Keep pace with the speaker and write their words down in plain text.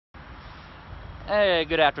Hey,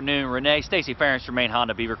 good afternoon, Renee. Stacy, Germain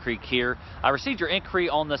Honda of Beaver Creek here. I received your inquiry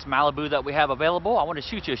on this Malibu that we have available. I want to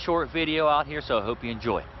shoot you a short video out here, so I hope you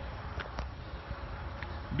enjoy.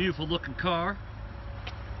 Beautiful looking car.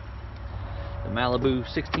 The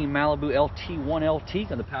Malibu 16 Malibu LT1 LT,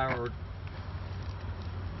 got the power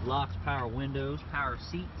locks, power windows, power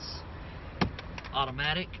seats,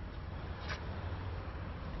 automatic.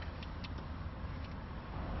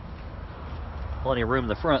 Plenty of room in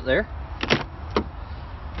the front there.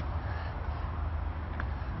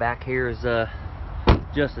 Back here is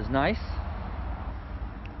just as nice.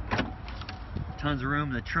 Tons of room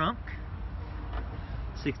in the trunk.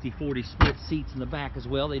 60-40 split seats in the back as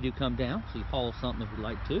well. They do come down, so you haul something if you'd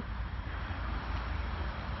like to.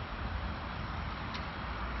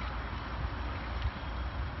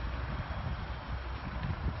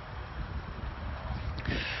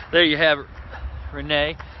 There you have it,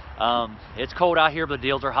 Renee. It's cold out here, but the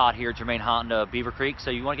deals are hot here at Germain Honda of Beaver Creek. So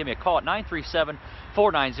you want to give me a call at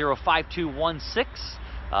 937-490-5216.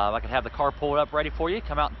 I can have the car pulled up ready for you.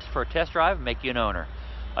 Come out for a test drive and make you an owner.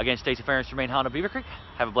 Again, Stacy, Germain Honda of Beaver Creek.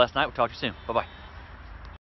 Have a blessed night. We'll talk to you soon. Bye-bye.